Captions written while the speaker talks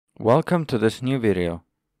Welcome to this new video.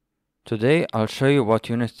 Today I'll show you what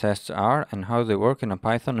unit tests are and how they work in a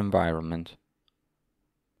Python environment.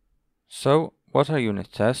 So, what are unit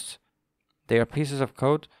tests? They are pieces of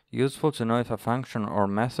code useful to know if a function or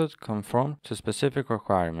method conform to specific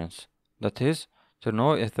requirements, that is, to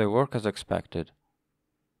know if they work as expected.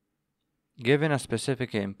 Given a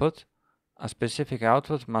specific input, a specific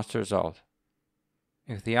output must result.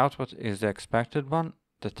 If the output is the expected one,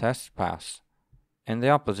 the tests pass. In the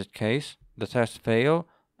opposite case, the tests fail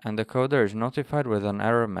and the coder is notified with an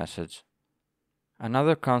error message.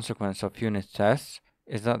 Another consequence of unit tests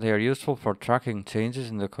is that they are useful for tracking changes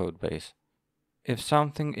in the codebase. If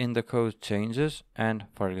something in the code changes and,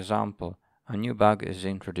 for example, a new bug is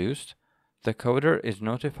introduced, the coder is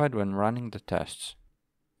notified when running the tests.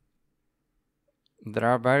 There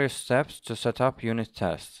are various steps to set up unit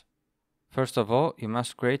tests. First of all, you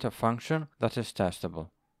must create a function that is testable.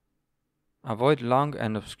 Avoid long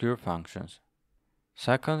and obscure functions.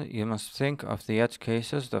 Second, you must think of the edge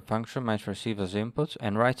cases the function might receive as input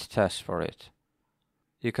and write tests for it.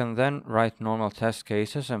 You can then write normal test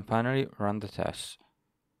cases and finally run the tests.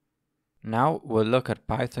 Now we'll look at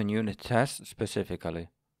Python unit tests specifically.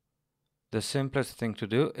 The simplest thing to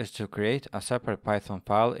do is to create a separate Python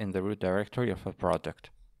file in the root directory of a project.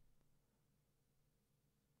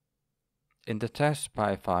 In the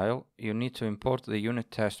tests.py file, you need to import the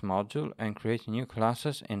unittest module and create new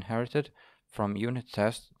classes inherited from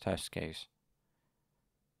unittest test case.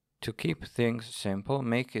 To keep things simple,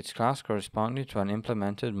 make its class corresponding to an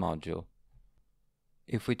implemented module.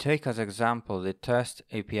 If we take as example the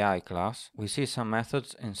tests.py class, we see some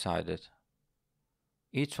methods inside it.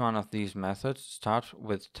 Each one of these methods starts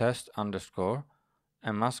with test underscore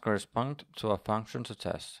and must correspond to a function to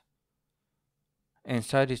test.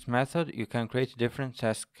 Inside each method, you can create different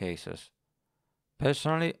test cases.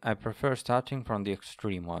 Personally, I prefer starting from the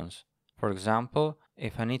extreme ones. For example,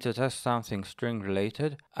 if I need to test something string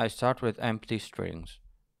related, I start with empty strings.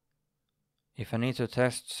 If I need to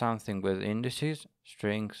test something with indices,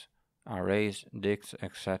 strings, arrays, dicts,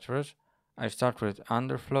 etc., I start with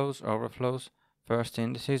underflows, overflows, first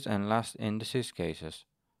indices and last indices cases.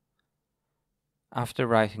 After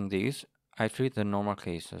writing these, I treat the normal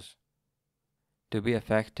cases. To be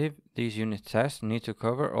effective, these unit tests need to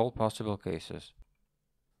cover all possible cases.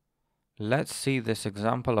 Let's see this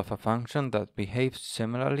example of a function that behaves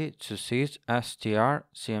similarly to C's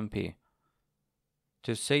strcmp.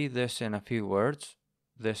 To say this in a few words,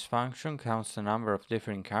 this function counts the number of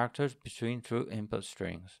different characters between two input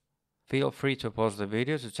strings. Feel free to pause the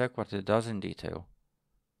video to check what it does in detail.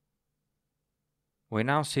 We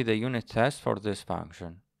now see the unit test for this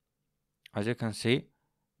function. As you can see,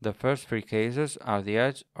 the first three cases are the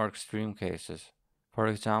edge or extreme cases. For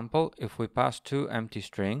example, if we pass two empty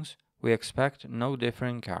strings, we expect no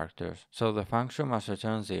different characters, so the function must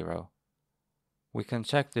return 0. We can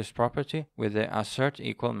check this property with the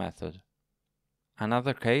assert_equal method.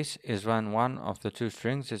 Another case is when one of the two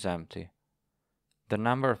strings is empty. The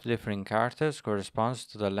number of different characters corresponds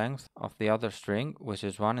to the length of the other string, which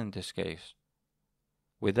is 1 in this case.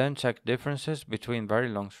 We then check differences between very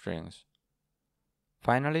long strings.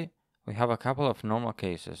 Finally, we have a couple of normal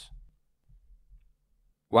cases.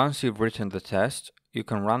 Once you've written the test, you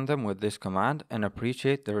can run them with this command and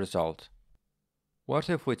appreciate the result. What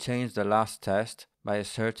if we change the last test by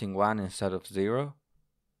asserting 1 instead of 0?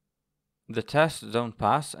 The tests don't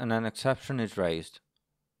pass and an exception is raised.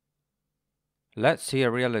 Let's see a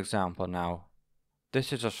real example now.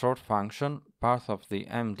 This is a short function, part of the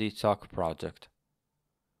md-toc project.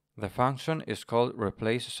 The function is called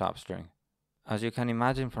replace substring. As you can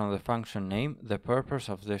imagine from the function name, the purpose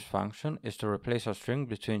of this function is to replace a string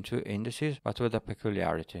between two indices, but with a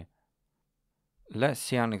peculiarity. Let's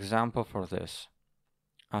see an example for this.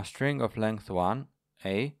 A string of length 1,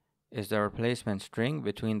 a, is the replacement string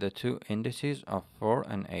between the two indices of 4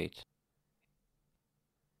 and 8.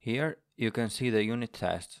 Here you can see the unit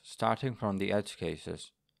test starting from the edge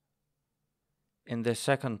cases. In this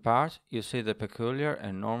second part, you see the peculiar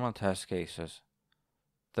and normal test cases.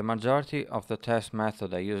 The majority of the test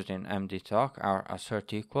method I used in md-toc are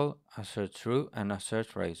assert_equal, assert_true, and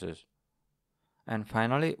assert_raises. And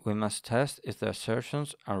finally, we must test if the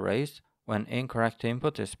assertions are raised when incorrect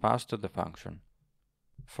input is passed to the function.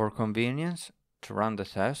 For convenience, to run the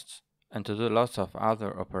tests, and to do lots of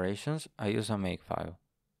other operations, I use a makefile.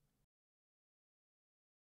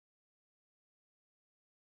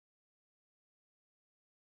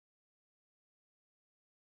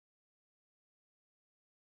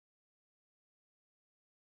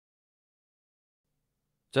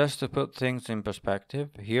 Just to put things in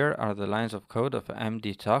perspective, here are the lines of code of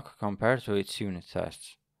md-toc compared to its unit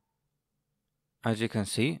tests. As you can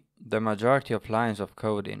see, the majority of lines of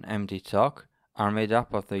code in md-toc are made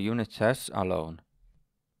up of the unit tests alone.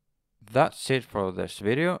 That's it for this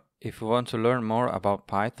video. If you want to learn more about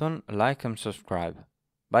Python, like and subscribe.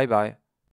 Bye bye.